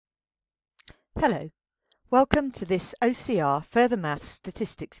Hello, welcome to this OCR Further Maths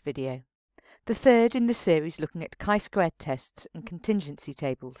Statistics video, the third in the series looking at chi-squared tests and contingency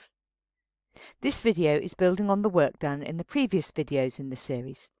tables. This video is building on the work done in the previous videos in the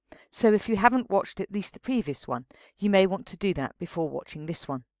series, so if you haven't watched at least the previous one, you may want to do that before watching this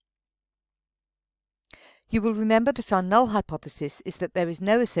one. You will remember that our null hypothesis is that there is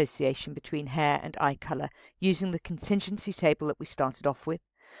no association between hair and eye colour using the contingency table that we started off with,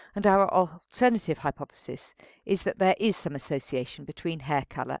 and our alternative hypothesis is that there is some association between hair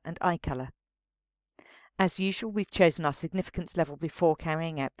colour and eye colour. As usual, we've chosen our significance level before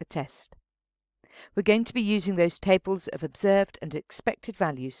carrying out the test. We're going to be using those tables of observed and expected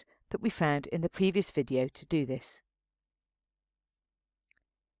values that we found in the previous video to do this.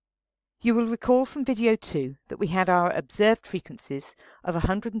 You will recall from video 2 that we had our observed frequencies of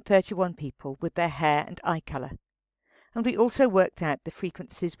 131 people with their hair and eye colour, and we also worked out the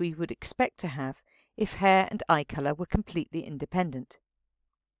frequencies we would expect to have if hair and eye colour were completely independent.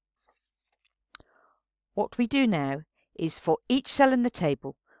 What we do now is for each cell in the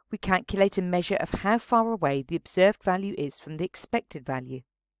table we calculate a measure of how far away the observed value is from the expected value.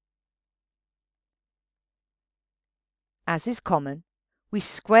 As is common, we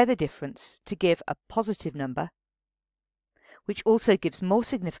square the difference to give a positive number, which also gives more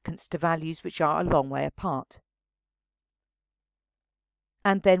significance to values which are a long way apart.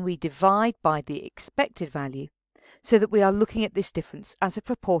 And then we divide by the expected value so that we are looking at this difference as a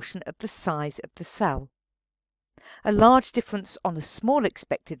proportion of the size of the cell. A large difference on a small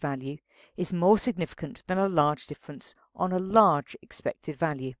expected value is more significant than a large difference on a large expected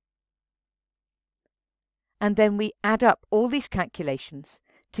value. And then we add up all these calculations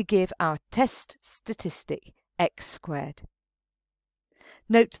to give our test statistic x squared.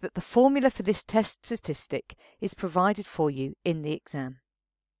 Note that the formula for this test statistic is provided for you in the exam.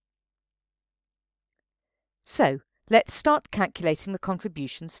 So, let's start calculating the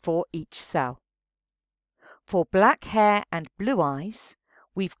contributions for each cell. For black hair and blue eyes,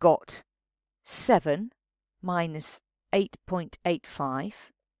 we've got 7 minus 8.85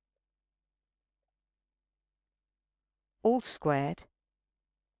 all squared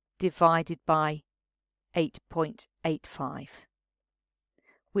divided by 8.85,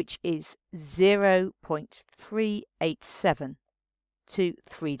 which is 0.387 to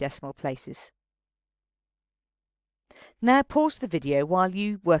 3 decimal places. Now pause the video while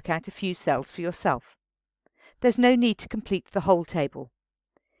you work out a few cells for yourself. There's no need to complete the whole table.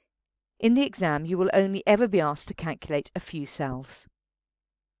 In the exam, you will only ever be asked to calculate a few cells.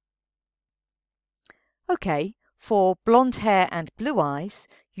 OK, for blonde hair and blue eyes,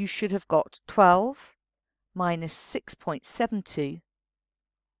 you should have got 12 minus 6.72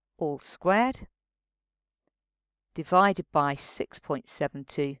 all squared divided by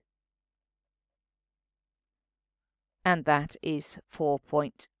 6.72, and that is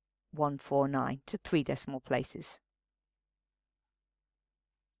 4.149 to 3 decimal places.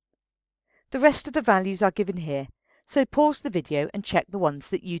 The rest of the values are given here, so pause the video and check the ones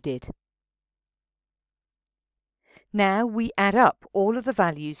that you did. Now we add up all of the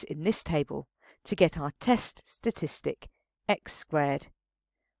values in this table to get our test statistic x squared,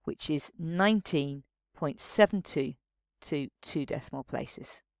 which is 19.72 to 2 decimal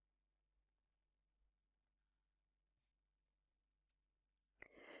places.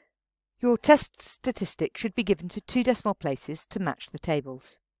 Your test statistic should be given to 2 decimal places to match the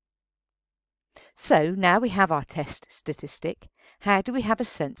tables. So now we have our test statistic. How do we have a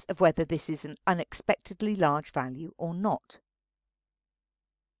sense of whether this is an unexpectedly large value or not?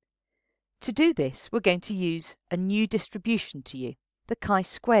 To do this, we're going to use a new distribution to you, the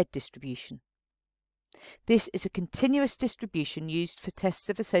chi-squared distribution. This is a continuous distribution used for tests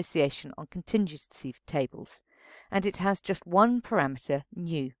of association on contingency tables, and it has just one parameter,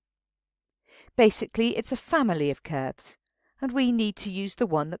 nu. Basically, it's a family of curves, and we need to use the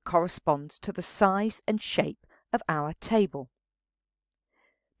one that corresponds to the size and shape of our table.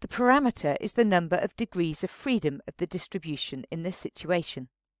 The parameter is the number of degrees of freedom of the distribution in this situation.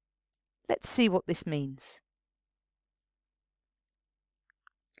 Let's see what this means.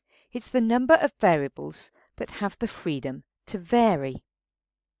 It's the number of variables that have the freedom to vary.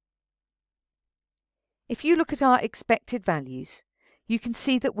 If you look at our expected values, you can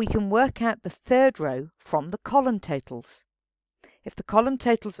see that we can work out the third row from the column totals. If the column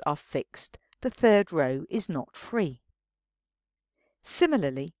totals are fixed, the third row is not free.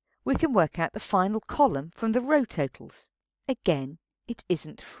 Similarly, we can work out the final column from the row totals. Again, it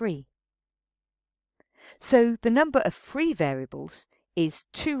isn't free. So the number of free variables is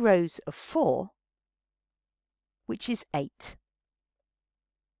 2 rows of 4, which is 8.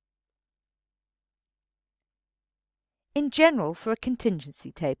 In general, for a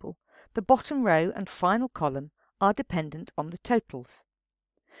contingency table, the bottom row and final column are dependent on the totals.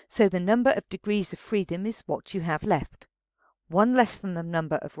 So the number of degrees of freedom is what you have left. 1 less than the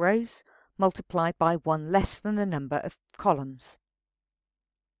number of rows multiplied by 1 less than the number of columns.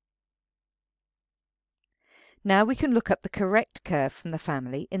 Now we can look up the correct curve from the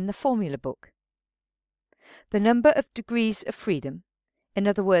family in the formula book. The number of degrees of freedom, in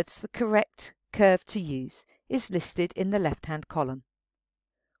other words the correct curve to use, is listed in the left-hand column.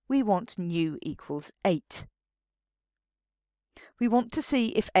 We want nu equals 8. We want to see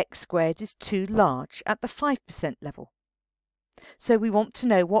if x squared is too large at the 5% level. So we want to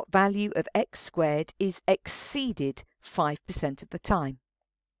know what value of x squared is exceeded 5% of the time.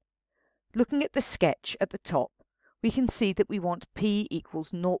 Looking at the sketch at the top, we can see that we want p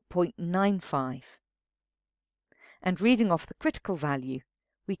equals 0.95. And reading off the critical value,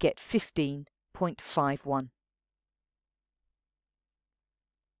 we get 15.51.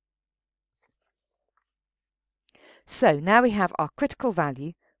 So now we have our critical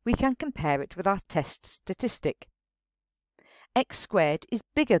value, we can compare it with our test statistic. X squared is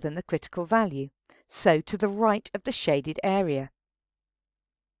bigger than the critical value, so to the right of the shaded area.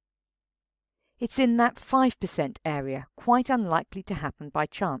 It's in that 5% area, quite unlikely to happen by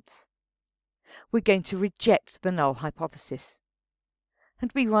chance. We're going to reject the null hypothesis.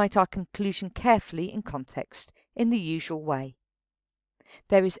 And we write our conclusion carefully in context in the usual way.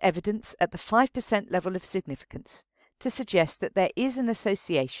 There is evidence at the 5% level of significance to suggest that there is an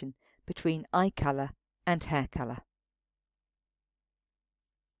association between eye colour and hair colour.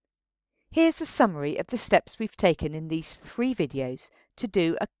 Here's a summary of the steps we've taken in these 3 videos to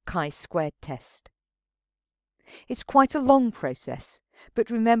do a chi-squared test. It's quite a long process, but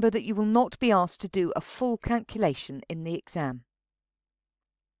remember that you will not be asked to do a full calculation in the exam.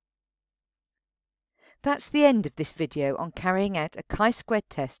 That's the end of this video on carrying out a chi-squared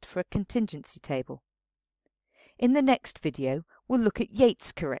test for a contingency table. In the next video, we'll look at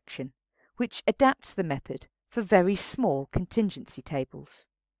Yates correction, which adapts the method for very small contingency tables.